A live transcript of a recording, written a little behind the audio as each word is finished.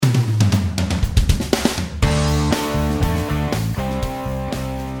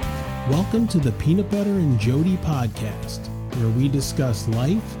Welcome to the Peanut Butter and Jody podcast, where we discuss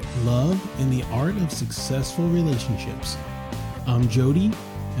life, love, and the art of successful relationships. I'm Jody,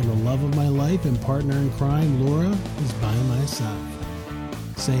 and the love of my life and partner in crime, Laura, is by my side.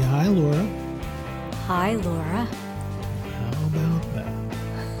 Say hi, Laura. Hi, Laura. How about that?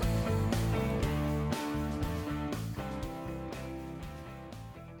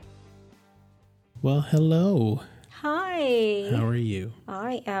 Well, hello. Hi. How are you?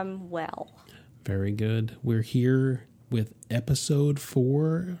 I am well. Very good. We're here with episode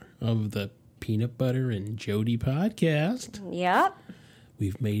 4 of the Peanut Butter and Jody podcast. Yep.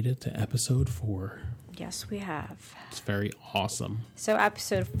 We've made it to episode 4. Yes, we have. It's very awesome. So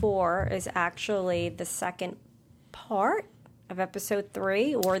episode 4 is actually the second part of episode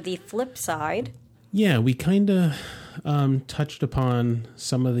 3, or the flip side. Yeah, we kind of touched upon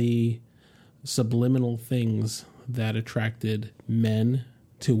some of the subliminal things that attracted men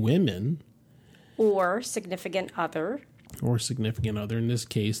to women. Or significant other. Or significant other. In this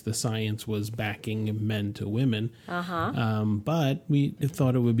case, the science was backing men to women. But we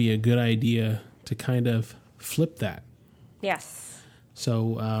thought it would be a good idea to kind of flip that. Yes.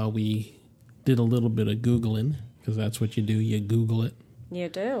 So we did a little bit of Googling, because that's what you do. You Google it. You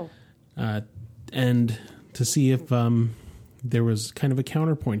do. And to see if there was kind of a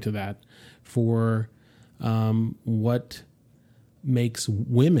counterpoint to that for what makes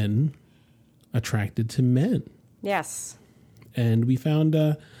women attracted to men. Yes. And we found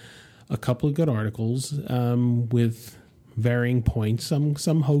a couple of good articles with varying points, some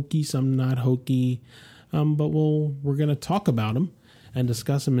hokey, some not hokey, but we're going to talk about them and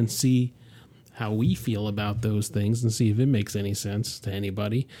discuss them and see how we feel about those things and see if it makes any sense to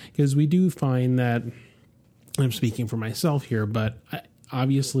anybody. Because we do find that, I'm speaking for myself here, but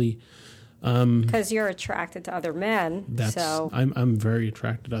obviously... Because you're attracted to other men. I'm very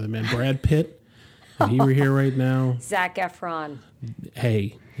attracted to other men. Brad Pitt, if he were here right now. Zac Efron.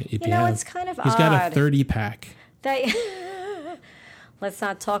 Hey, if it's kind of he's odd. got a 30-pack. Let's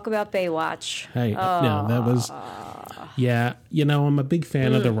not talk about Baywatch. Hey, no, that was... Yeah, I'm a big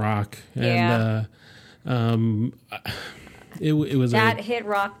fan of The Rock. And it was... That hit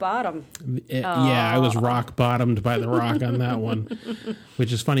rock bottom. Yeah, I was rock bottomed by The Rock on that one.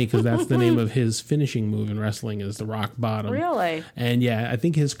 Which is funny because that's the name of his finishing move in wrestling, is the rock bottom. Really? And yeah, I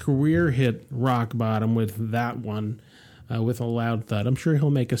think his career hit rock bottom with that one, with a loud thud. I'm sure he'll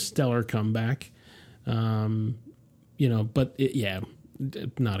make a stellar comeback. But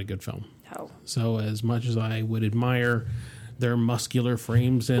not a good film. No. So as much as I would admire their muscular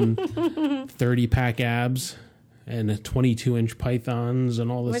frames and 30-pack abs and 22-inch pythons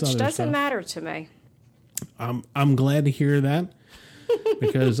and all this other stuff. Which doesn't matter to me. I'm glad to hear that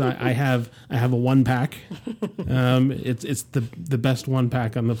because I have a 1-pack. It's the best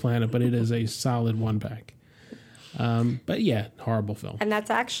 1-pack on the planet, but it is a solid 1-pack. But yeah, horrible film. And that's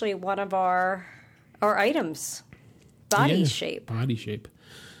actually one of our items. Body shape. Body shape.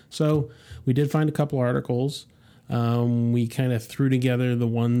 So we did find a couple articles. We kind of threw together the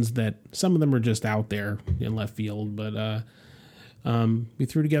ones that some of them are just out there in left field, but we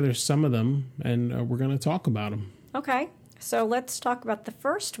threw together some of them, and we're going to talk about them. Okay. So let's talk about the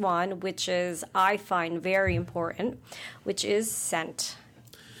first one, which is I find very important, which is scent.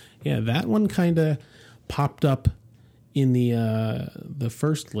 Yeah, that one kind of popped up in the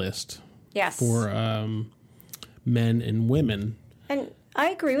first list. Yes. For men and women. And I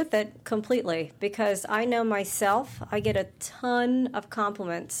agree with it completely because I know myself, I get a ton of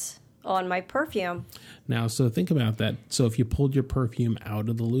compliments on my perfume. Now, so think about that. So if you pulled your perfume out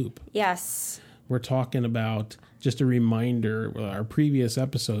of the loop. Yes. We're talking about, just a reminder, our previous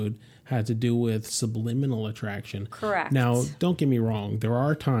episode had to do with subliminal attraction. Correct. Now, don't get me wrong. There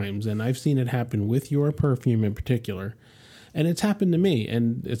are times, and I've seen it happen with your perfume in particular, and it's happened to me,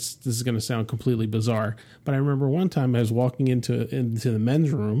 and this is going to sound completely bizarre, but I remember one time I was walking into the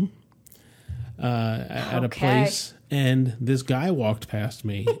men's room at a place, and this guy walked past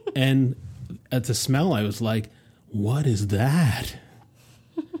me, and at the smell, I was like, what is that?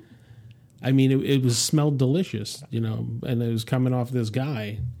 I mean, it smelled delicious, and it was coming off this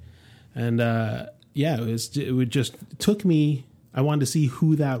guy. And, it just took me, I wanted to see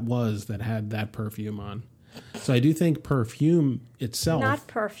who that was that had that perfume on. So I do think perfume itself. Not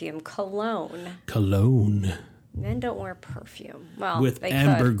perfume, cologne. Cologne. Men don't wear perfume. Well, with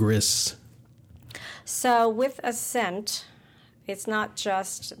ambergris. So with a scent, it's not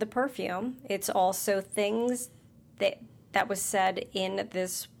just the perfume. It's also things that was said in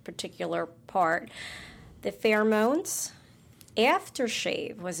this particular part. The pheromones,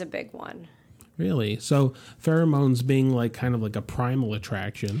 aftershave was a big one. Really? So pheromones being kind of like a primal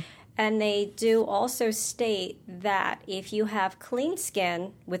attraction. And they do also state that if you have clean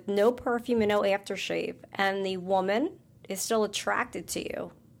skin with no perfume and no aftershave, and the woman is still attracted to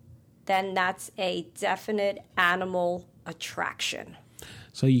you, then that's a definite animal attraction.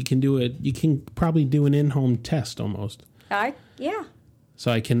 So you can do it. You can probably do an in-home test almost. Yeah. So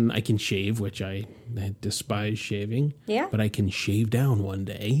I can shave, which I despise shaving. Yeah. But I can shave down one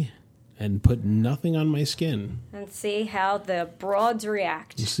day and put nothing on my skin. And see how the broads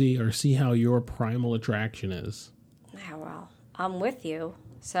react. See how your primal attraction is. Yeah, well, I'm with you.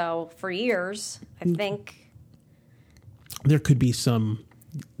 So for years, I think there could be some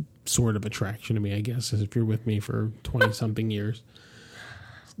sort of attraction to me, I guess, as if you're with me for 20-something years.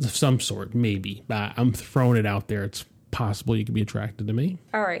 Of some sort, maybe. I'm throwing it out there. It's possible you could be attracted to me.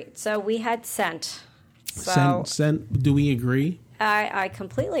 All right, so we had scent. So scent, do we agree? I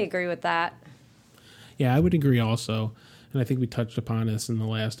completely agree with that. Yeah, I would agree also. And I think we touched upon this in the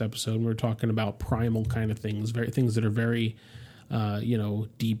last episode. We were talking about primal kind of things, things that are very,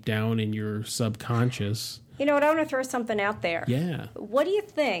 deep down in your subconscious. You know what? I want to throw something out there. Yeah. What do you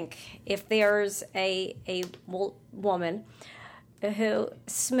think if there's a woman who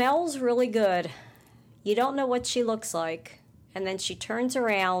smells really good? You don't know what she looks like, and then she turns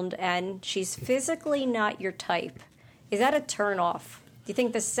around and she's physically not your type. Is that a turnoff? Do you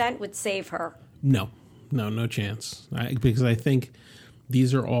think the scent would save her? No chance. Because I think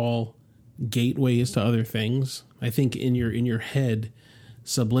these are all gateways to other things. I think in your head,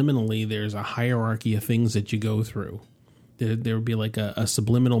 subliminally, there's a hierarchy of things that you go through. There would be like a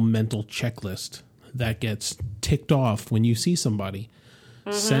subliminal mental checklist that gets ticked off when you see somebody.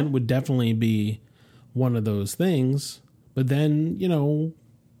 Mm-hmm. Scent would definitely be one of those things. But then,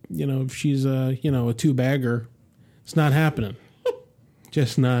 if she's a two-bagger, it's not happening.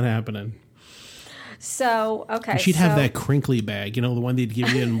 Just not happening. So, okay. And she'd have that crinkly bag, the one they'd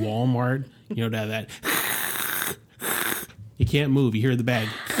give you in Walmart. That you can't move. You hear the bag.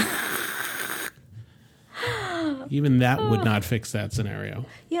 Even that would not fix that scenario.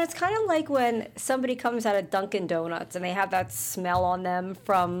 Yeah, it's kind of like when somebody comes out of Dunkin' Donuts and they have that smell on them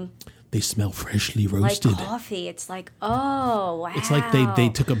from... They smell freshly roasted. Like coffee. It's like, oh, wow. It's like they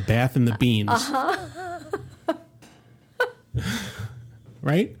took a bath in the beans.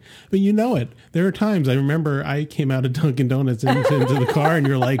 Right? But you know it. There are times, I remember I came out of Dunkin' Donuts into the car and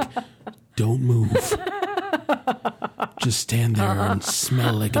you're like, don't move. Just stand there and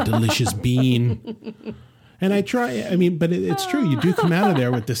smell like a delicious bean. And I try, but it's true. You do come out of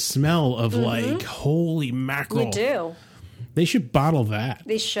there with the smell of like, holy mackerel. You do. They should bottle that.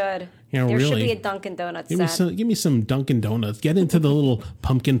 They should. There really should be a Dunkin' Donuts scent. Give me some Dunkin' Donuts. Get into the little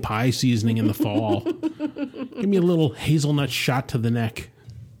pumpkin pie seasoning in the fall. Give me a little hazelnut shot to the neck.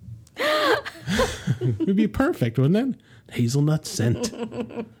 It would be perfect, wouldn't it? Hazelnut scent.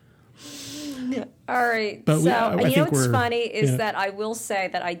 All right. But what's funny is that I will say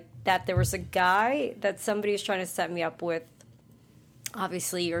that there was a guy that somebody was trying to set me up with,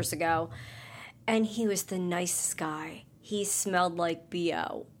 obviously years ago, and he was the nicest guy. He smelled like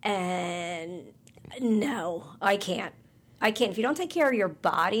BO. And no, I can't. If you don't take care of your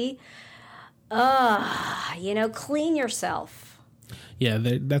body, clean yourself. Yeah,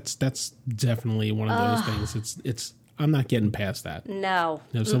 that's definitely one of those things. It's I'm not getting past that. No.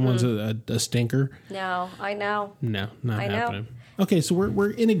 If someone's a stinker. No, I know. No, not happening. Okay, so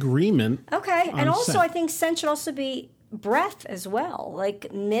we're in agreement. Okay, and also scent. I think scent should also be breath as well.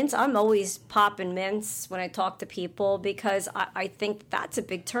 Like mints, I'm always popping mints when I talk to people because I think that's a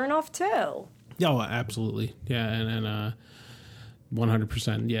big turnoff too. Oh, absolutely. Yeah, and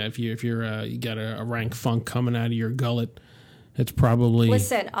 100%. Yeah, if you're you got a rank funk coming out of your gullet, it's probably...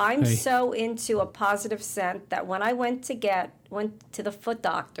 Listen, I'm so into a positive scent that when I went to the foot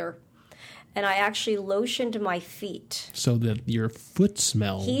doctor and I actually lotioned my feet. So that your foot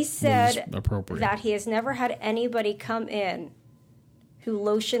smell he said was appropriate. That he has never had anybody come in who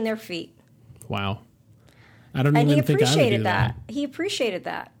lotioned their feet. Wow. I don't even think I would do that. He appreciated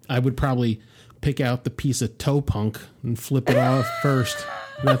that. I would probably pick out the piece of toe punk and flip it off first.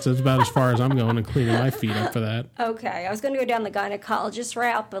 That's about as far as I'm going and cleaning my feet up for that. Okay. I was going to go down the gynecologist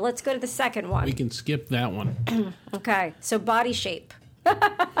route, but let's go to the second one. We can skip that one. Okay. So body shape.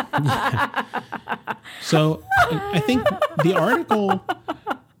 So I think the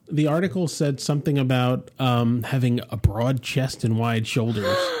article said something about having a broad chest and wide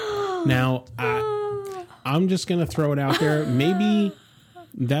shoulders. Now, I'm just going to throw it out there. Maybe...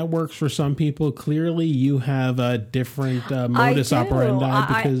 that works for some people. Clearly, you have a different modus operandi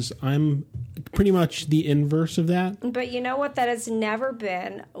because I'm pretty much the inverse of that. But you know what? That has never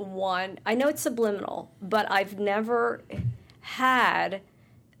been one. I know it's subliminal, but I've never had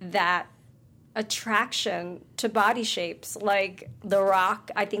that attraction to body shapes. Like The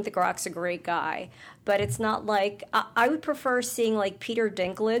Rock, I think The Rock's a great guy, but it's not like I would prefer seeing like Peter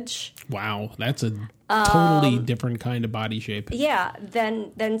Dinklage. Wow, that's a totally different kind of body shape. Yeah,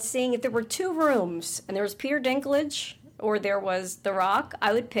 than seeing if there were two rooms and there was Peter Dinklage or there was The Rock,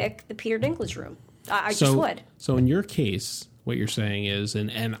 I would pick the Peter Dinklage room. I just would. So in your case, what you're saying is,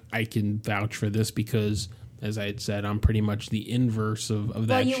 and I can vouch for this because, as I had said, I'm pretty much the inverse of that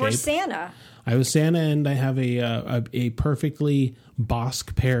Well, you shape. were Santa. I was Santa, and I have a perfectly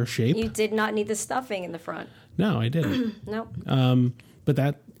Bosque pear shape. You did not need the stuffing in the front. No, I didn't. No. But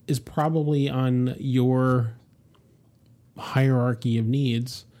that is probably on your hierarchy of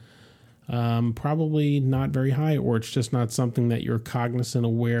needs. Probably not very high, or it's just not something that you're cognizant,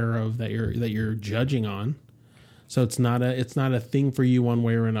 aware of, that you're judging on. So it's not a thing for you one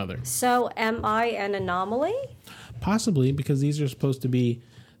way or another. So am I an anomaly? Possibly, because these are supposed to be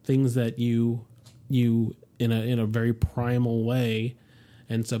things that you in a very primal way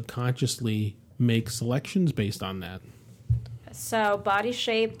and subconsciously make selections based on that. So body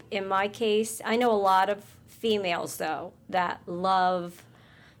shape, in my case, I know a lot of females though that love,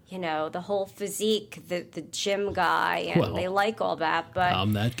 the whole physique, the gym guy, and they like all that. But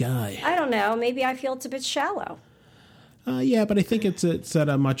I'm that guy. I don't know. Maybe I feel it's a bit shallow. Yeah, but I think it's at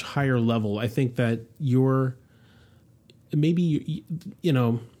a much higher level. I think that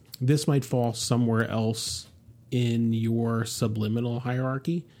this might fall somewhere else in your subliminal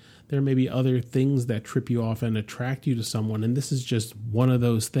hierarchy. There may be other things that trip you off and attract you to someone, and this is just one of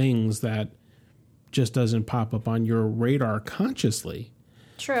those things that just doesn't pop up on your radar consciously.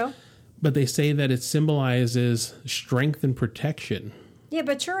 True. But they say that it symbolizes strength and protection. Yeah,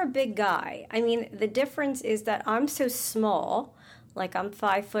 but you're a big guy. I mean, the difference is that I'm so small, like I'm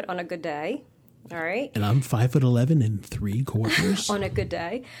 5 foot on a good day. All right. And I'm 5'11" 3/4 on a good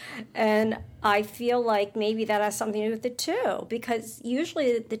day. And I feel like maybe that has something to do with it too, because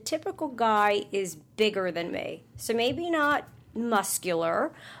usually the typical guy is bigger than me. So maybe not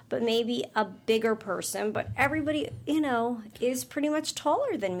muscular, but maybe a bigger person. But everybody, is pretty much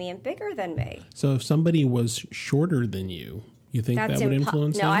taller than me and bigger than me. So if somebody was shorter than you think that would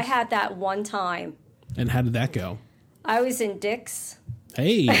influence No, things? I had that one time. And how did that go? I was in Dick's.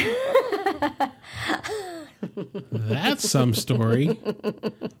 Hey. That's some story.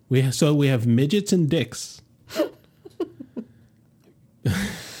 We have midgets and dicks.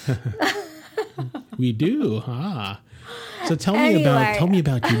 We do. So tell me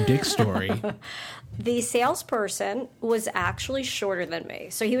about your dick story. The salesperson was actually shorter than me.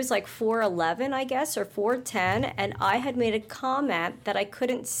 So he was like 4'11", I guess, or 4'10", and I had made a comment that I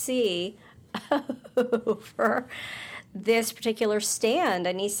couldn't see over this particular stand,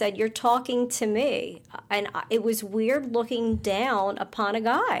 and he said, "You're talking to me." And it was weird looking down upon a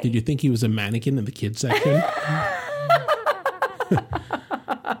guy. Did you think he was a mannequin in the kids section?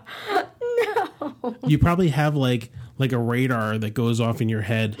 No. You probably have like a radar that goes off in your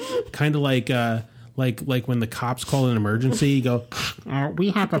head, kind of like when the cops call an emergency. You go, "We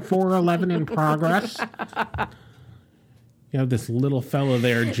have a 411 in progress." You have this little fellow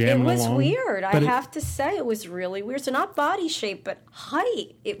there jamming along. It was weird. I have to say, it was really weird. So not body shape, but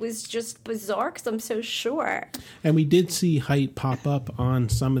height. It was just bizarre because I'm so short. And we did see height pop up on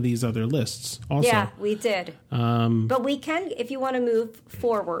some of these other lists also. Yeah, we did. But we can, if you want to move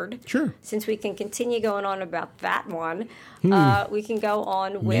forward. Sure. Since we can continue going on about that one, we can go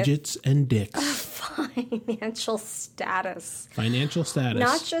on with... midgets and dicks. Financial status. Financial status.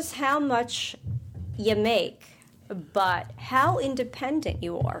 Not just how much you make, but how independent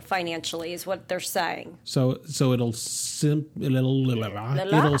you are financially is what they're saying. So it'll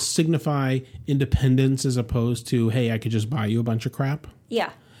signify independence as opposed to, hey, I could just buy you a bunch of crap. Yeah.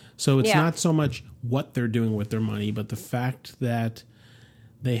 So it's not so much what they're doing with their money, but the fact that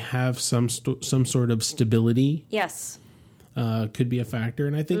they have some sort of stability. Yes. Could be a factor,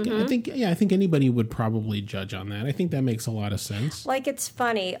 and I think anybody would probably judge on that. I think that makes a lot of sense. Like, it's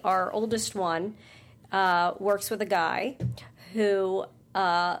funny. Our oldest one works with a guy who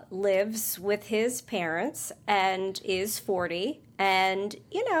lives with his parents and is 40. And,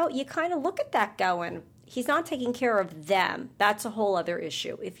 you kind of look at that going, he's not taking care of them. That's a whole other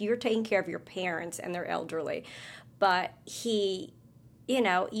issue. If you're taking care of your parents and they're elderly. But he,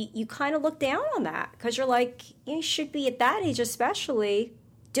 you kind of look down on that because you're like, you should be at that age especially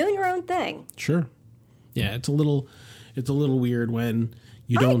doing your own thing. Sure. Yeah, it's a little weird when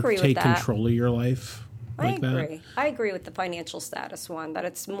you don't take control of your life like that. I agree with the financial status one, that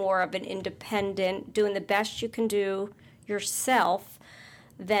it's more of an independent, doing the best you can do yourself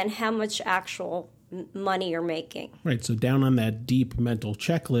than how much actual money you're making. Right. So down on that deep mental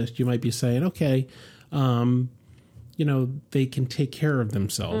checklist, you might be saying, okay, they can take care of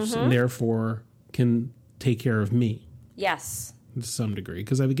themselves and therefore can take care of me. Yes. To some degree.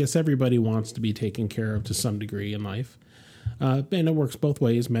 Because I would guess everybody wants to be taken care of to some degree in life. And it works both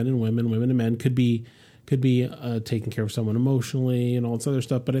ways, men and women, women and men could be taking care of someone emotionally and all this other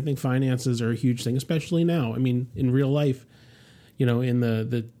stuff. But I think finances are a huge thing, especially now. I mean, in real life, in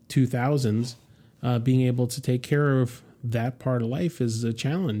the 2000s, being able to take care of that part of life is a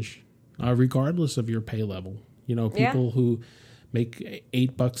challenge, regardless of your pay level. People who make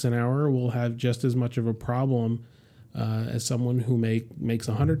 $8 an hour will have just as much of a problem as someone who makes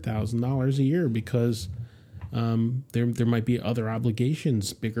 $100,000 a year because there might be other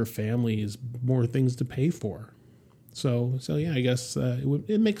obligations, bigger families, more things to pay for. So yeah, I guess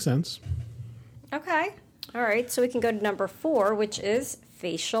it makes sense. Okay. All right. So we can go to number 4, which is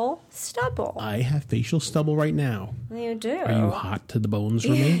facial stubble. I have facial stubble right now. You do. Are you hot to the bones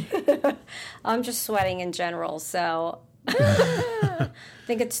for me? I'm just sweating in general, so I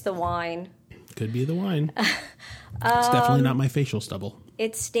think it's the wine. Could be the wine. It's definitely not my facial stubble.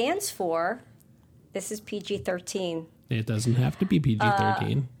 It stands for, this is PG-13. It doesn't have to be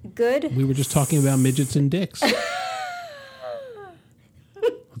PG-13. Good. We were just talking about midgets and dicks.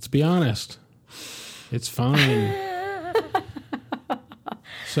 Let's be honest. It's fine.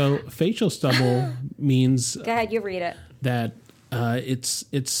 So facial stubble means... Go ahead, you read it. That it's...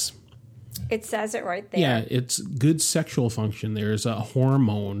 It says it right there. Yeah, it's good sexual function. There's a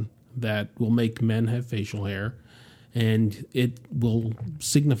hormone that will make men have facial hair, and it will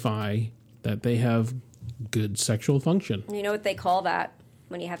signify that they have good sexual function. You know what they call that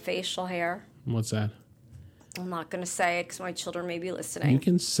when you have facial hair? What's that? I'm not going to say it because my children may be listening. You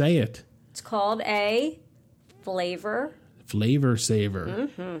can say it. It's called a flavor saver.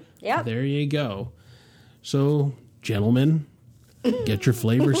 Mm-hmm. Yeah. There you go. So, gentlemen, get your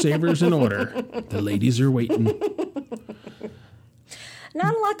flavor savers in order. The ladies are waiting.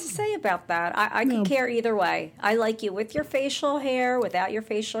 Not a lot to say about that. I could care either way. I like you with your facial hair, without your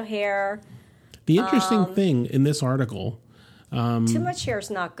facial hair. The interesting thing in this article... too much hair is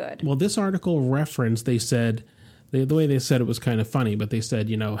not good. Well, this article referenced, they said... The way they said it was kind of funny, but they said,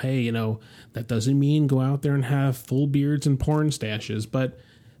 hey, that doesn't mean go out there and have full beards and porn stashes. But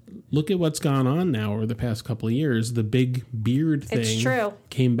look at what's gone on now over the past couple of years. The big beard thing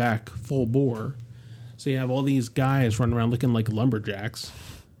came back full bore. So you have all these guys running around looking like lumberjacks.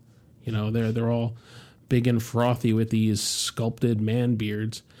 They're all big and frothy with these sculpted man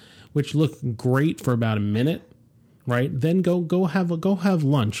beards, which look great for about a minute, right? Then go have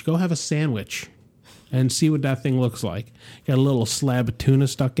lunch, go have a sandwich. And see what that thing looks like. Got a little slab of tuna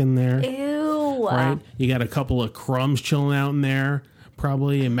stuck in there. Ew. Right? You got a couple of crumbs chilling out in there.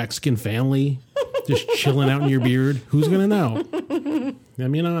 Probably a Mexican family just chilling out in your beard. Who's going to know? I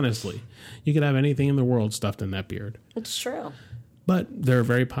mean, honestly, you could have anything in the world stuffed in that beard. It's true. But they're a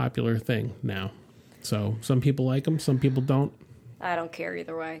very popular thing now. So some people like them, some people don't. I don't care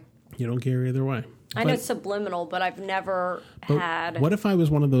either way. You don't care either way. I know it's subliminal, but I've never had... What if I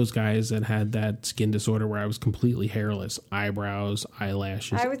was one of those guys that had that skin disorder where I was completely hairless? Eyebrows,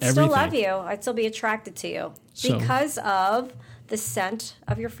 eyelashes, I would everything. still love you. I'd still be attracted to you. Because of the scent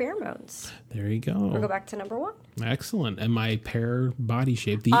of your pheromones. There you go. We'll go back to number 1. Excellent. And my pear body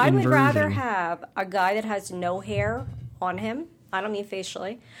shape, the I inversion. would rather have a guy that has no hair on him, I don't mean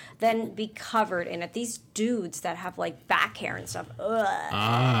facially, than be covered in it. These dudes that have like back hair and stuff.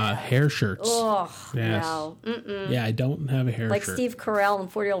 Ugh. Hair shirts. Oh, yes. no. Yeah, I don't have a hair like shirt. Like Steve Carell in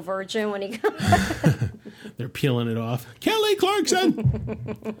 40-Year-Old Virgin when he... They're peeling it off. Kelly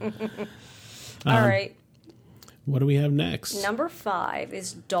Clarkson! All right. What do we have next? Number 5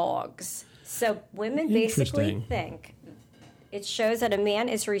 is dogs. So women basically think it shows that a man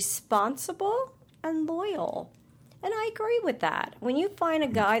is responsible and loyal. And I agree with that. When you find a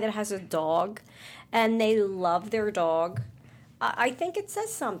guy that has a dog and they love their dog, I think it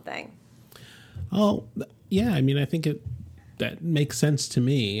says something. Oh, yeah. I mean, I think that makes sense to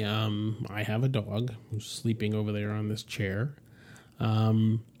me. I have a dog who's sleeping over there on this chair.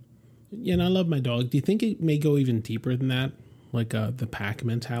 And I love my dog. Do you think it may go even deeper than that? Like the pack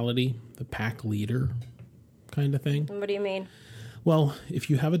mentality, the pack leader kind of thing? What do you mean? Well, if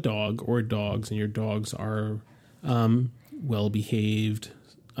you have a dog or dogs and your dogs are... well-behaved,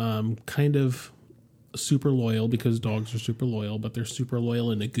 kind of super loyal, because dogs are super loyal, but they're super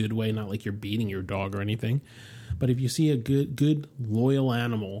loyal in a good way, not like you're beating your dog or anything. But if you see a good loyal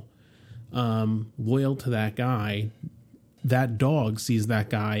animal, loyal to that guy, that dog sees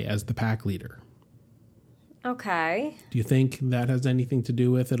that guy as the pack leader. Okay. Do you think that has anything to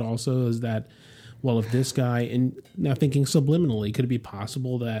do with it also? Is that, well, if this guy, and now thinking subliminally, could it be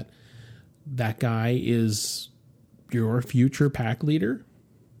possible that that guy is your future pack leader?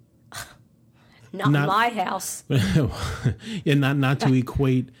 Not my house. And not to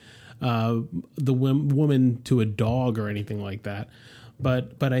equate the woman to a dog or anything like that.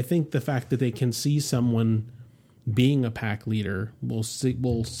 But I think the fact that they can see someone being a pack leader will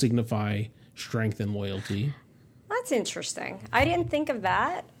signify strength and loyalty. That's interesting. I didn't think of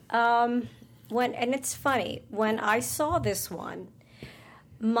that. And it's funny, when I saw this one,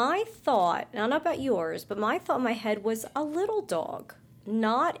 my thought, I don't know about yours, but my thought in my head was a little dog,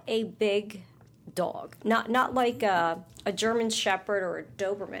 not a big dog. Not like a German Shepherd or a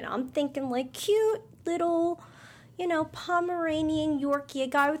Doberman. I'm thinking like cute little, Pomeranian Yorkie, a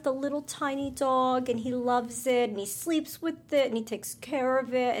guy with a little tiny dog, and he loves it, and he sleeps with it, and he takes care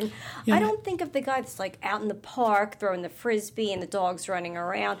of it. And I don't think of the guy that's like out in the park throwing the frisbee and the dog's running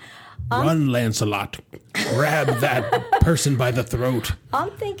around. Run, Lancelot. Grab that person by the throat.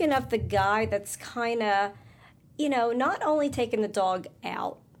 I'm thinking of the guy that's kind of, not only taking the dog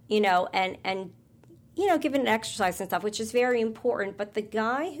out, and giving it exercise and stuff, which is very important, but the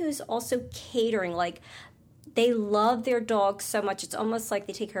guy who's also catering, like, they love their dog so much, it's almost like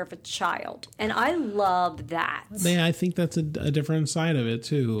they take care of a child. And I love that. I think that's a different side of it,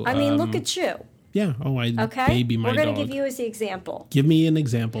 too. I mean, look at you. Yeah. Oh, baby my dog. We're going to give you as the example. Give me an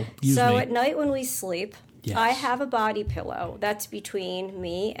example. At night when we sleep, yes. I have a body pillow. That's between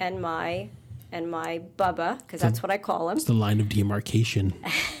me and my Bubba, because that's what I call him. It's the line of demarcation.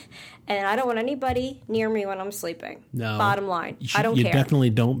 And I don't want anybody near me when I'm sleeping. No. Bottom line. I don't care. You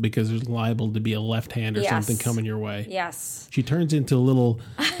definitely don't, because there's liable to be a left hand or something coming your way. Yes. She turns into a little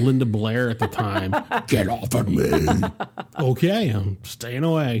Linda Blair at the time. Get off of me. Okay, I'm staying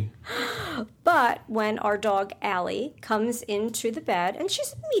away. But when our dog, Allie, comes into the bed, and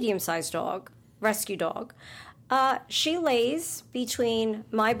she's a medium-sized dog, rescue dog, she lays between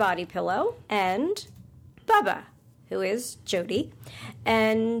my body pillow and Bubba, who is Jody,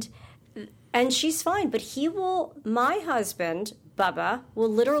 and she's fine. But my husband, Bubba, will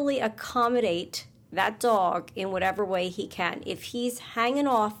literally accommodate that dog in whatever way he can. If he's hanging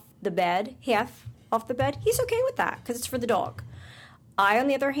off the bed, half off the bed, he's okay with that because it's for the dog. I, on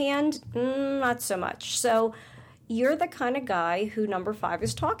the other hand, not so much. So you're the kind of guy who number 5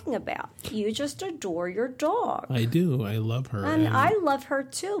 is talking about. You just adore your dog. I do. I love her. And I love her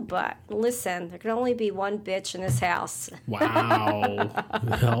too, but listen, there can only be one bitch in this house. Wow.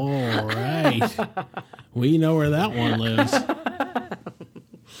 All right. We know where that one lives.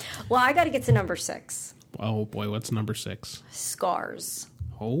 Well, I got to get to number 6. Oh, boy. What's number 6? Scars.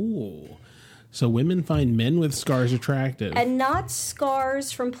 Oh. So women find men with scars attractive. And not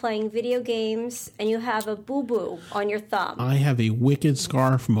scars from playing video games, and you have a boo-boo on your thumb. I have a wicked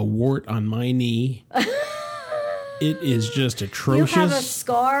scar from a wart on my knee. It is just atrocious. You have a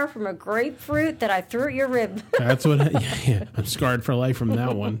scar from a grapefruit that I threw at your rib. That's what, yeah. I'm scarred for life from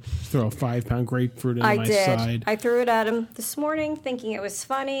that one. Throw a 5-pound grapefruit into my side. I threw it at him this morning thinking it was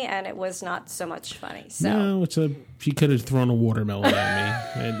funny, and it was not so much funny. So. No, she could have thrown a watermelon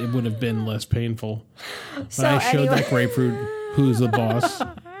at me, and it would have been less painful. But I showed that grapefruit who's the boss.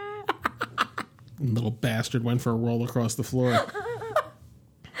 Little bastard went for a roll across the floor.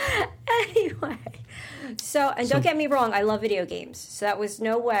 Anyway. So don't get me wrong, I love video games. So that was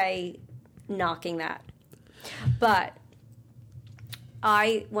no way knocking that. But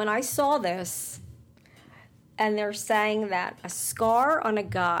when I saw this, and they're saying that a scar on a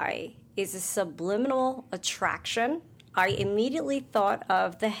guy is a subliminal attraction, I immediately thought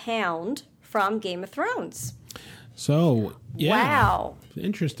of the Hound from Game of Thrones. So, yeah. Wow.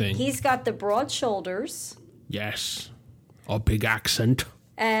 Interesting. He's got the broad shoulders. Yes. A big accent.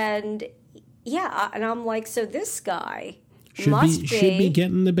 And... yeah, and I'm like, so this guy should be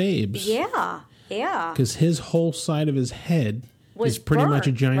getting the babes. Yeah, yeah. Because his whole side of his head is pretty much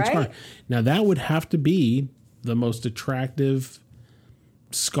a giant scar. Now, that would have to be the most attractive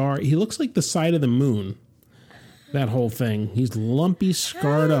scar. He looks like the side of the moon, that whole thing. He's lumpy,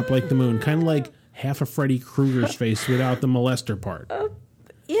 scarred up like the moon, kind of like half of Freddy Krueger's face without the molester part.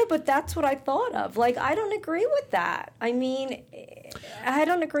 Yeah, but that's what I thought of. Like, I don't agree with that. I mean, I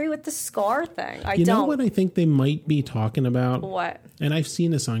don't agree with the scar thing. You know what I think they might be talking about? What? And I've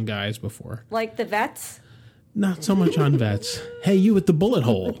seen this on guys before. Like the vets? Not so much on vets. Hey, you with the bullet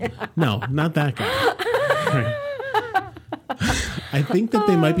hole. No, not that guy. I think that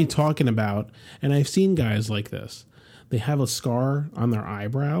they might be talking about, and I've seen guys like this. They have a scar on their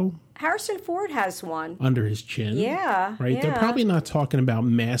eyebrow. Harrison Ford has one. Under his chin. Yeah. Right? Yeah. They're probably not talking about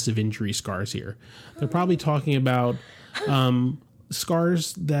massive injury scars here. They're probably talking about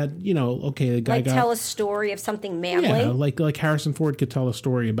scars that, okay, the guy Like got... tell a story of something manly. Yeah, like Harrison Ford could tell a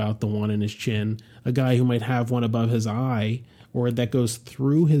story about the one in his chin, a guy who might have one above his eye, or that goes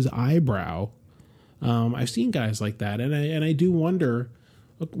through his eyebrow. I've seen guys like that, and I do wonder...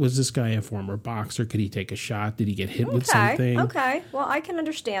 Was this guy a former boxer? Could he take a shot? Did he get hit with something? Okay. Well, I can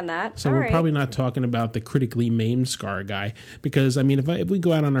understand that. So we're probably not talking about the critically maimed scar guy, because I mean, if we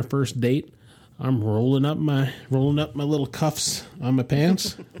go out on our first date, I'm rolling up my little cuffs on my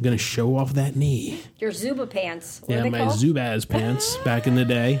pants. I'm gonna show off that knee. Your Zuba pants. What are Yeah, they my called? Zubaz pants back in the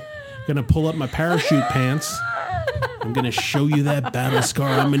day. Gonna pull up my parachute pants. I'm gonna show you that battle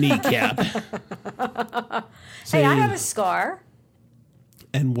scar on my kneecap. Hey, I have a scar.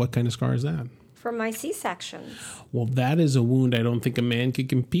 And what kind of scar is that? From my C-sections. Well, that is a wound I don't think a man could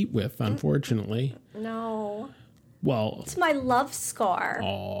compete with, unfortunately. No. Well, It's my love scar.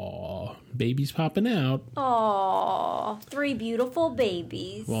 aw, baby's popping out. Aw, 3 beautiful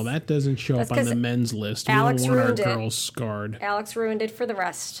babies. Well, that doesn't show That's up on the 'cause men's list. We Alex don't want our ruined it. girls scarred. Alex ruined it for the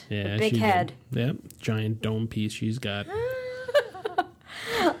rest. Yeah, The big she head. did. Yep, giant dome piece she's got.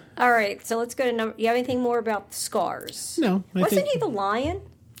 All right, so let's go to number. You have anything more about the scars? No, I Wasn't think he the lion?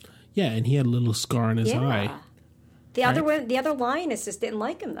 yeah, and he had a little scar on his eye. The other one, the other lionesses didn't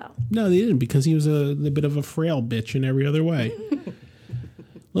like him though. No, they didn't, because he was a bit of a frail bitch in every other way.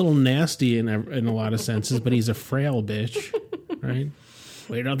 Little nasty in a lot of senses, but he's a frail bitch, right?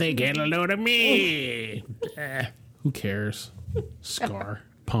 We don't think it'll do to me. Who cares? Scar,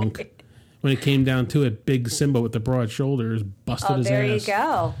 punk. When it came down to it, big Simba with the broad shoulders busted his there ass. you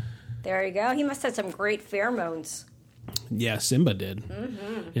go. There you go. He must have some great pheromones. Yeah, Simba did.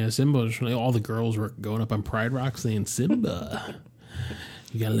 Mm-hmm. Yeah, Simba was really, all the girls were going up on Pride Rock saying, Simba,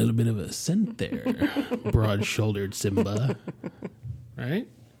 you got a little bit of a scent there. Broad-shouldered Simba. Right?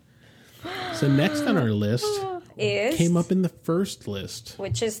 So next on our list Is came up in the first list.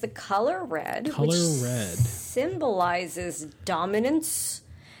 which is the color red. Color which red. symbolizes dominance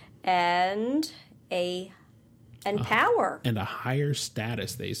and power. And a higher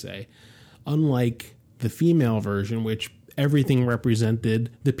status, they say. Unlike the female version, which everything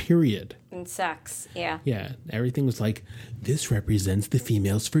represented the period. And sex. Yeah. Yeah, everything was like, this represents the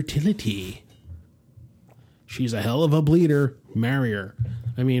female's fertility. She's a hell of a bleeder. Marry her.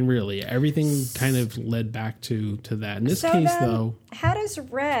 I mean, really, everything kind of led back to that. In this case, then, though, how does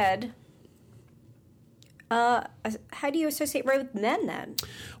red? How do you associate red with men then?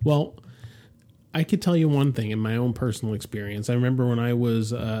 well, I could tell you one thing in my own personal experience. I remember when I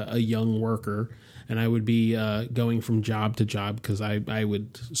was a young worker, and I would be going from job to job because I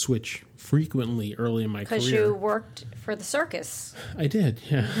would switch frequently early in my career. Because you worked for the circus. I did,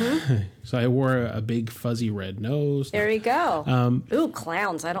 yeah. Mm-hmm. So I wore a big fuzzy red nose. There you go. Ooh,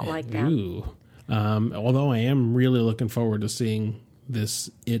 clowns. I don't like them. Ooh. Although I am really looking forward to seeing this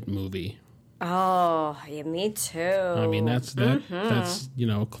It movie. Oh, yeah, me too. I mean, that's a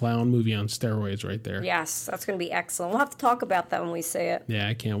clown movie on steroids right there. Yes, that's going to be excellent. We'll have to talk about that when we see it. Yeah,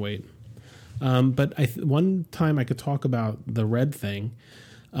 I can't wait. But one time I could talk about the red thing.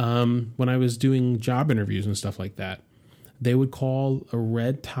 When I was doing job interviews and stuff like that, they would call a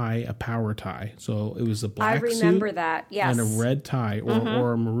red tie a power tie. So it was a black suit. I remember that, yes. And a red tie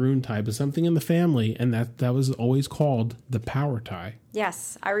or a maroon tie, but something in the family, and that was always called the power tie.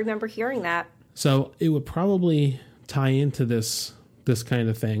 Yes, I remember hearing that. So it would probably tie into this kind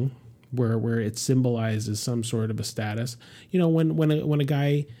of thing where it symbolizes some sort of a status. You know, when a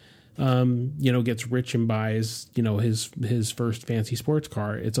guy gets rich and buys, his first fancy sports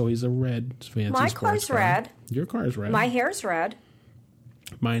car, it's always a red fancy My sports car's car. red. Your car's red. My hair's red.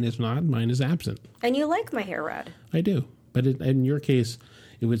 Mine is not. Mine is absent. And you like my hair red. I do. But in your case,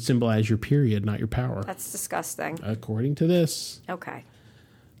 it would symbolize your period, not your power. That's disgusting. According to this. Okay.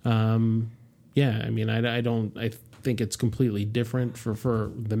 Yeah, I mean, I think it's completely different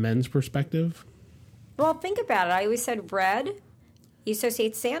for the men's perspective. Well, think about it. I always said red. You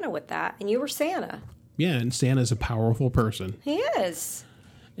associate Santa with that, and you were Santa. Yeah, and Santa's a powerful person. He is.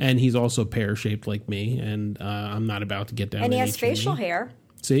 And he's also pear-shaped like me, and I'm not about to get down And he any has facial chimney. hair.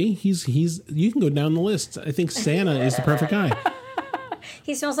 See, he's you can go down the list. I think Santa is the perfect guy.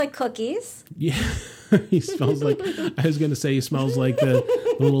 He smells like cookies. Yeah, he smells like, I was going to say he smells like the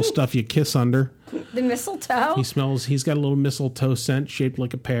little stuff you kiss under. The mistletoe. He's got a little mistletoe scent shaped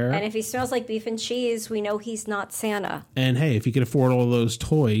like a pear. And if he smells like beef and cheese, we know he's not Santa. And hey, if he could afford all those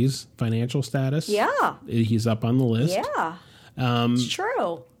toys, financial status, Yeah. he's up on the list. Yeah. It's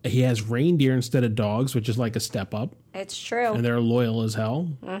true. He has reindeer instead of dogs, which is like a step up. It's true. And they're loyal as hell.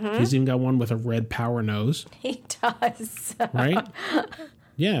 Mm-hmm. He's even got one with a red power nose. He does. Right?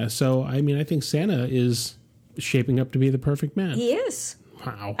 Yeah. So, I mean, I think Santa is shaping up to be the perfect man. He is.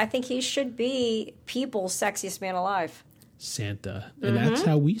 Wow. I think he should be people's sexiest man alive. Santa. And that's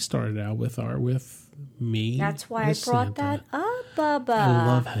how we started out with me. That's why I brought that up, Bubba. I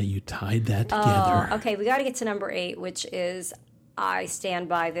love how you tied that together. Okay, we got to get to number 8, which is, I stand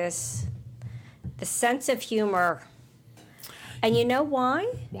by this, the sense of humor. And you know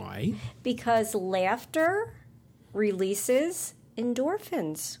why? Why? Because laughter releases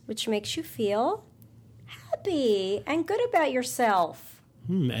endorphins, which makes you feel happy and good about yourself.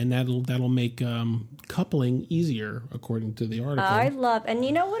 And that'll make coupling easier, according to the article. I love, and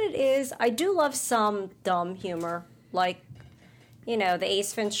you know what it is? I do love some dumb humor, like, the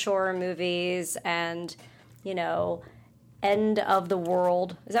Ace Ventura movies and, End of the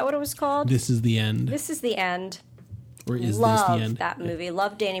World. Is that what it was called? This is the end. This is the end. Or is love this the end? Love that movie.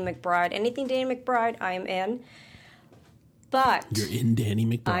 Love Danny McBride. Anything Danny McBride, I am in. But you're in Danny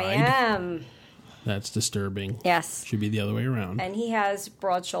McBride? I am. That's disturbing. Yes. Should be the other way around. And he has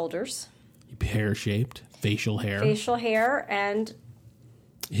broad shoulders. Pear-shaped, facial hair. And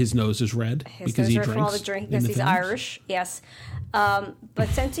his nose is red because he drinks. From all the drinking because he's Irish. Yes. But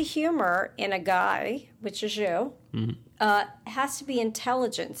sense of humor in a guy, which is you, has to be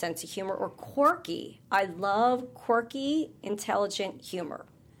intelligent sense of humor or quirky. I love quirky, intelligent humor.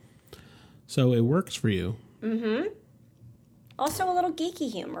 So it works for you. Mm-hmm. Also a little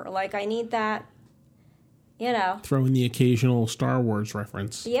geeky humor. Like, I need that, Throw in the occasional Star Wars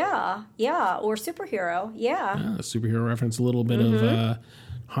reference. Yeah. Or superhero. Yeah. Superhero reference. A little bit of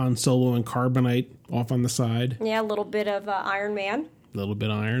Han Solo and Carbonite off on the side. Yeah, a little bit of Iron Man. A little bit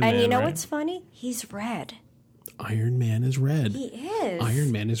of Iron Man. And you know what's funny? He's red. Iron Man is red. He is.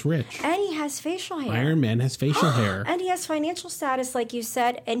 Iron Man is rich. And he has facial hair. Iron Man has facial hair. And he has financial status, like you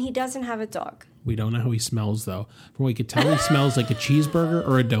said, and he doesn't have a dog. We don't know how he smells, though. From what we could tell, he smells like a cheeseburger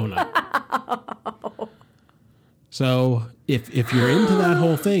or a donut. So if you're into that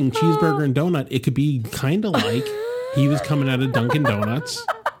whole thing, cheeseburger and donut, it could be kind of like he was coming out of Dunkin' Donuts.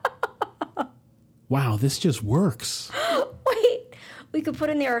 Wow, this just works. Wait, we could put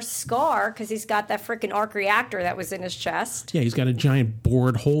in there a scar because he's got that freaking arc reactor that was in his chest. Yeah, he's got a giant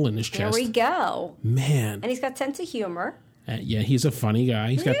bored hole in his chest. There we go. Man. And he's got sense of humor. Yeah, he's a funny guy.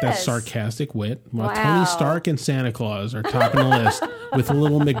 He's got that sarcastic wit. Well, wow. Tony Stark and Santa Claus are topping the list with a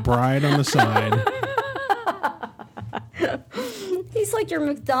little McBride on the side. He's like your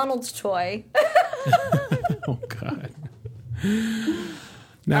McDonald's toy. Oh, God.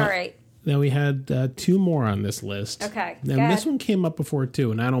 Now, all right. Now, we had 2 more on this list. Okay. Now, this one came up before,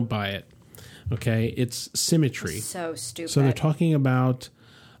 too, and I don't buy it. Okay? It's symmetry. So stupid. So they're talking about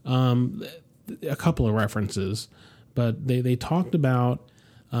a couple of references, but they talked about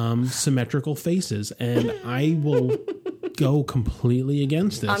symmetrical faces, and I will go completely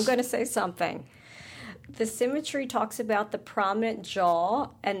against this. I'm going to say something. The symmetry talks about the prominent jaw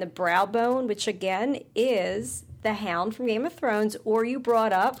and the brow bone, which again is the Hound from Game of Thrones, or you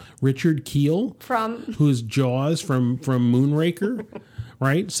brought up Richard Kiel, whose Jaws from Moonraker,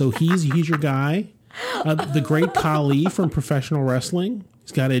 right? So he's your guy. The Great Khali from professional wrestling.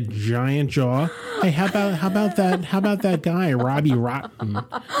 He's got a giant jaw. Hey, how about that guy, Robbie Rotten?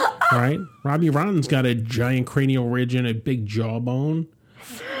 Right? Robbie Rotten's got a giant cranial ridge and a big jawbone.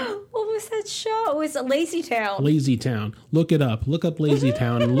 What was that show? It was Lazy Town. Lazy Town. Look it up. Look up Lazy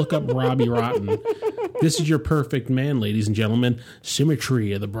Town and look up Robbie Rotten. This is your perfect man, ladies and gentlemen.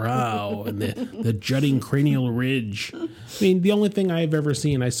 Symmetry of the brow and the jutting cranial ridge. I mean, the only thing I've ever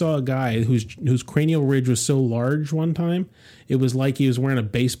seen, I saw a guy whose cranial ridge was so large one time, it was like he was wearing a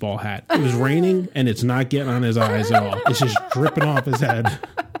baseball hat. It was raining, and it's not getting on his eyes at all. It's just dripping off his head.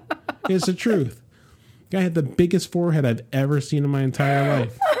 It's the truth. Guy had the biggest forehead I've ever seen in my entire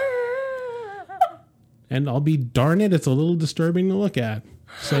life. And I'll be darn it, it's a little disturbing to look at.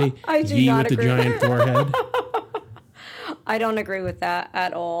 Say, ye with the giant forehead. I don't agree with that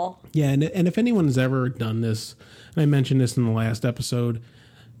at all. Yeah, and if anyone's ever done this, and I mentioned this in the last episode,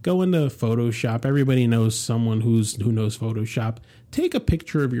 go into Photoshop. Everybody knows someone who knows Photoshop. Take a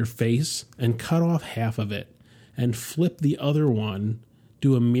picture of your face and cut off half of it and flip the other one.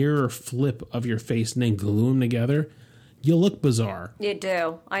 Do a mirror flip of your face and then glue them together. You look bizarre. You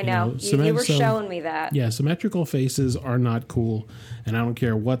do. I know. You were showing me that. Yeah, symmetrical faces are not cool, and I don't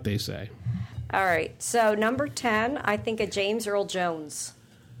care what they say. All right. So, number 10, I think of James Earl Jones.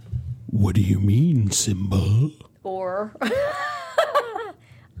 What do you mean, Simba? Or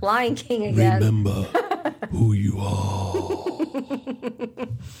Lion King again. Remember who you are.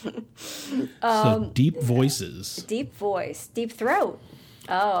 So deep voices. Deep voice, deep throat.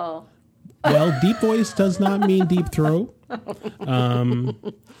 Oh, Well, deep voice does not mean deep throat.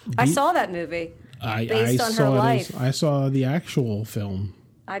 I saw that movie. I Based on her saw life. I saw the actual film.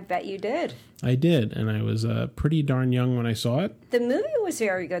 I bet you did. I did, and I was pretty darn young when I saw it. The movie was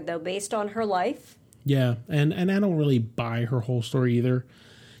very good, though, based on her life. Yeah, and I don't really buy her whole story either.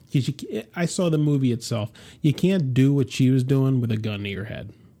 Because I saw the movie itself. You can't do what she was doing with a gun to your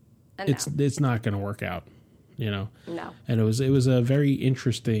head. No. It's not going to work out, you know. No. And it was a very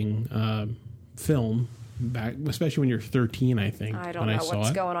interesting film back, especially when you're 13. I think I don't when know I saw what's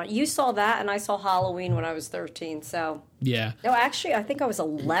it. going on. You saw that, and I saw Halloween when I was 13. So Yeah, no, actually, I think I was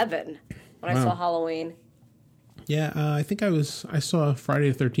 11 when I Wow. saw Halloween. yeah. I think I saw Friday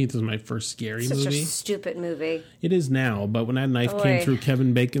the 13th as my first scary Such movie. a stupid movie. It is now, but when that knife came Oy. through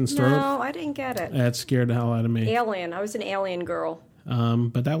Kevin Bacon's throat, No, I didn't get it. that scared the hell out of me. Alien. I was an Alien girl.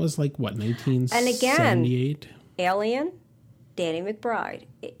 But that was like what 1978. Alien, Danny McBride.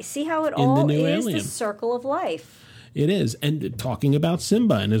 See how it In the all new is Alien. the circle of life. It is, and talking about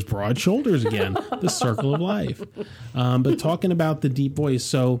Simba and his broad shoulders again, the circle of life. But talking about the deep voice,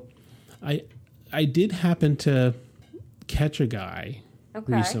 so I did happen to catch a guy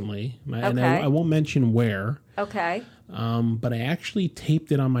Okay. recently, and Okay. I won't mention where, Okay. but I actually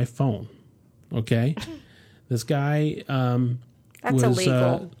taped it on my phone. Okay, this guy That's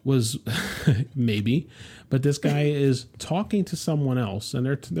illegal. was maybe, but this guy is talking to someone else, and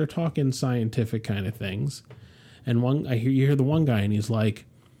they're talking scientific kind of things. And you hear the one guy, and he's like,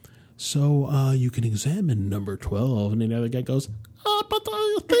 "So you can examine number 12," and the other guy goes, "But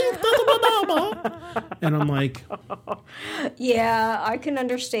I think that," and I'm like, Yeah, I can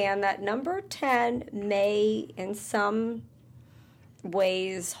understand that number 10 may, in some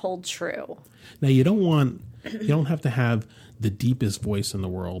ways, hold true. now you don't have to have the deepest voice in the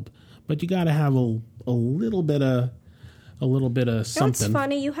world, but you got to have a little bit of You know, it's something.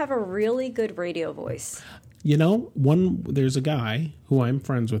 funny. You have a really good radio voice. You know, there's a guy who I'm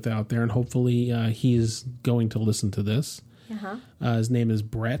friends with out there, and hopefully he's going to listen to this. His name is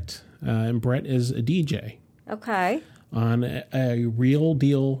Brett, and Brett is a DJ Okay. on a real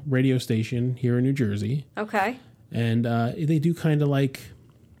deal radio station here in New Jersey, Okay. and they do kind of like,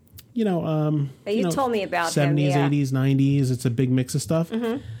 you told me about 70s, him. Yeah. 80s, 90s. It's a big mix of stuff.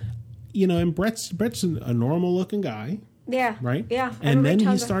 You know, and Brett's a normal looking guy, Yeah. right? Yeah. And then he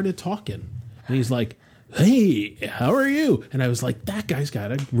Every time- started talking, and he's like, "Hey, how are you?" And I was like, "That guy's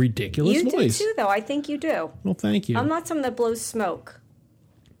got a ridiculous You voice." do too, though. I think you do. Well, thank you. I'm not someone that blows smoke.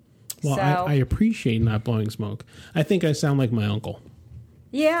 Well, so I appreciate not blowing smoke. I think I sound like my uncle.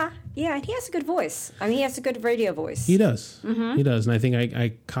 yeah, and he has a good voice. I mean, he has a good radio voice. He does. He does, and I think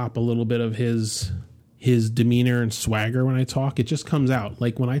I cop a little bit of his demeanor and swagger when I talk. It just comes out.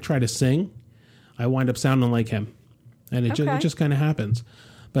 Like when I try to sing, I wind up sounding like him, and it Okay. just kind of happens.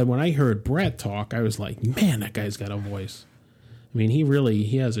 But when I heard Brett talk, I was like, man, that guy's got a voice. I mean,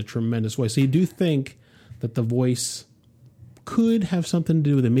 he has a tremendous voice. So you do think that the voice could have something to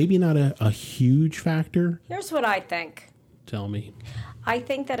do with it. Maybe not a huge factor. Here's what I think. Tell me. I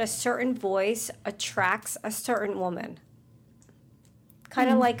think that a certain voice attracts a certain woman. Kind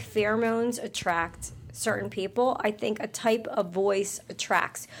of like pheromones attract certain people. I think a type of voice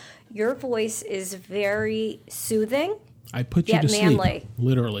attracts. Your voice is very soothing. I put you Yet to sleep, manly.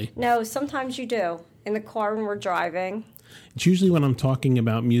 literally. No, sometimes you do. In the car when we're driving. It's usually when I'm talking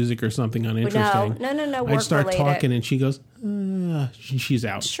about music or something uninteresting. No, I start work-related. talking and she goes, she's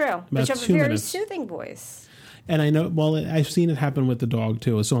out. It's true. About But you have a 2 very minutes. soothing voice. And I know, well, I've seen it happen with the dog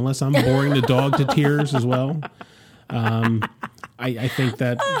too. So unless I'm boring the dog to tears as well, I think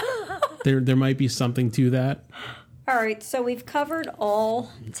that there might be something to that. All right, so we've covered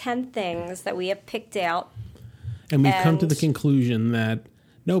all 10 things that we have picked out. And we've come to And- the conclusion that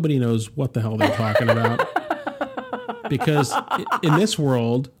nobody knows what the hell they're talking about. Because in this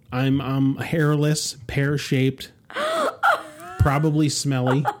world, I'm hairless, pear-shaped, probably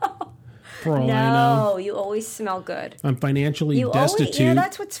smelly, for all I know. No, you always smell good. I'm financially You destitute. always, you know,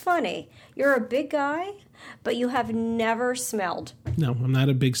 that's what's funny. You're a big guy, but you have never smelled. No, I'm not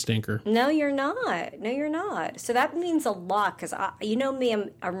a big stinker. No, you're not. No, you're not. So that means a lot because you know me.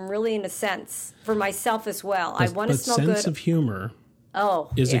 I'm really in a sense for myself as well. I want to But smell sense good. of humor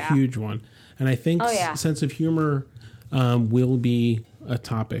is is a huge one. And I think yeah. sense of humor will be a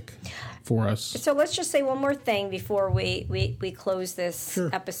topic for us. So let's just say one more thing before we close this Sure.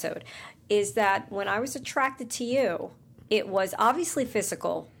 episode. Is that when I was attracted to you, it was obviously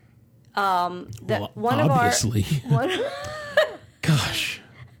physical. Well, obviously. Gosh.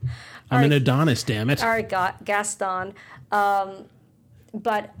 I'm an Adonis, damn it. All right, Gaston.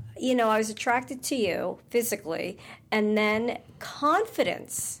 But, I was attracted to you physically. And then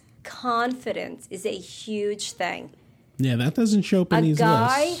confidence. Confidence is a huge thing. Yeah, that doesn't show up in these lists. A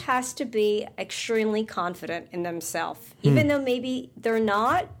guy has to be extremely confident in themselves. Even though maybe they're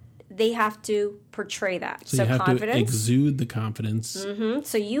not, they have to portray that. So you have confidence, to exude the confidence. Mm-hmm.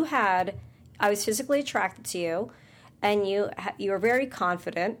 So I was physically attracted to you, and you were very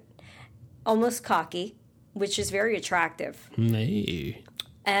confident, almost cocky, which is very attractive. Hey.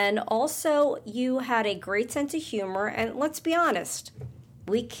 And also, you had a great sense of humor, and let's be honest,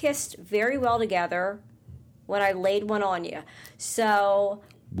 we kissed very well together when I laid one on you. So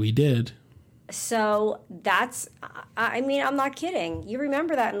we did. So that's, I'm not kidding. You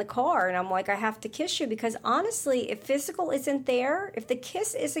remember that in the car, and I'm like, I have to kiss you, because honestly, if physical isn't there, if the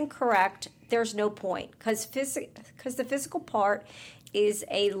kiss isn't correct, there's no point, because the physical part is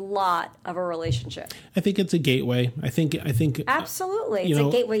a lot of a relationship. I think it's a gateway. I think Absolutely. It's a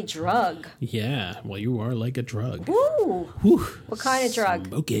gateway drug. Yeah. Well, you are like a drug. Woo! Whew. What kind of drug?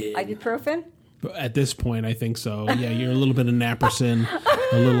 Smoking. Ibuprofen? At this point, I think so. Yeah, you're a little bit of naproxen,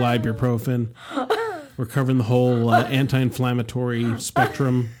 a little ibuprofen. We're covering the whole anti-inflammatory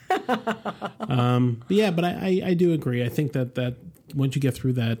spectrum. But I do agree. I think that once you get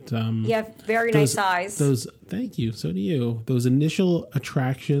through that, you have very nice eyes. Thank you. So do you. Those initial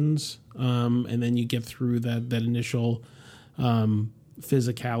attractions, and then you get through that initial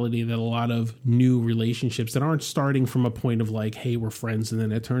physicality that a lot of new relationships that aren't starting from a point of like, hey, we're friends, and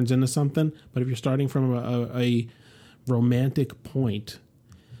then it turns into something. But if you're starting from a romantic point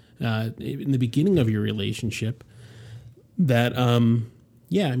in the beginning of your relationship, that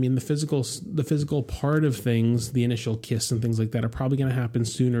the physical part of things, the initial kiss and things like that, are probably going to happen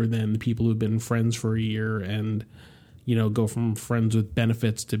sooner than the people who've been friends for a year and go from friends with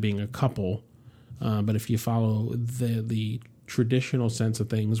benefits to being a couple. But if you follow the traditional sense of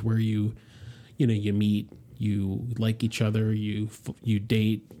things, where you meet, you like each other, you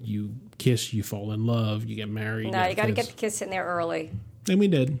date, you kiss, you fall in love, you get married. No, you got to get the kiss in there early. And we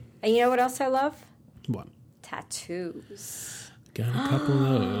did. And you know what else I love? What? Tattoos. Got a couple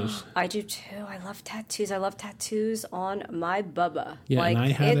of those. I do too. I love tattoos. I love tattoos on my bubba. Yeah, and I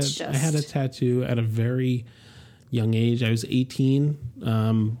had a tattoo at a very young age. I was 18,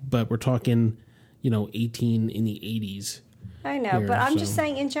 but we're talking, 18 in the 80s. I know, but I'm just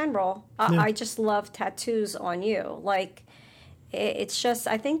saying in general, I just love tattoos on you. Like, it's just,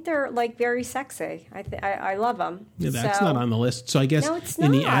 I think they're like very sexy. I love them. Yeah, that's not on the list. So I guess no, it's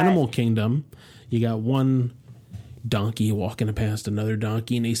in not. the animal kingdom, you got one donkey walking past another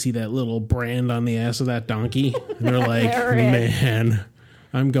donkey, and they see that little brand on the ass of that donkey, and they're like, man,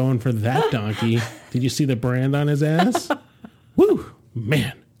 I'm going for that donkey. Did you see the brand on his ass? Woo,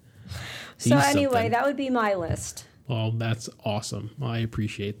 man. So anyway, that would be my list. Well, that's awesome. I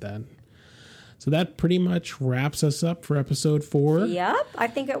appreciate that. So that pretty much wraps us up for episode 4. Yep, I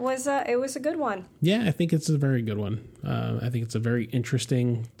think it was a good one. Yeah, I think it's a very good one. I think it's a very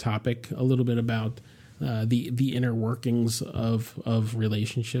interesting topic. A little bit about the inner workings of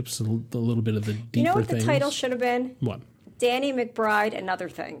relationships, a little bit of the deeper things. You know what the title should have been? What? Danny McBride and Other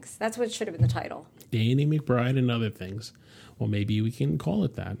Things. That's what should have been the title. Danny McBride and Other Things. Well, maybe we can call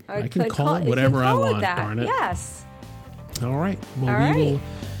it that. I can call it whatever I want, darn it. Yes. All right. Well, we will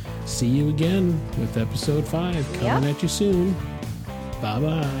see you again with episode 5 coming at you soon.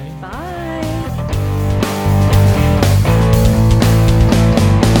 Bye-bye. Bye.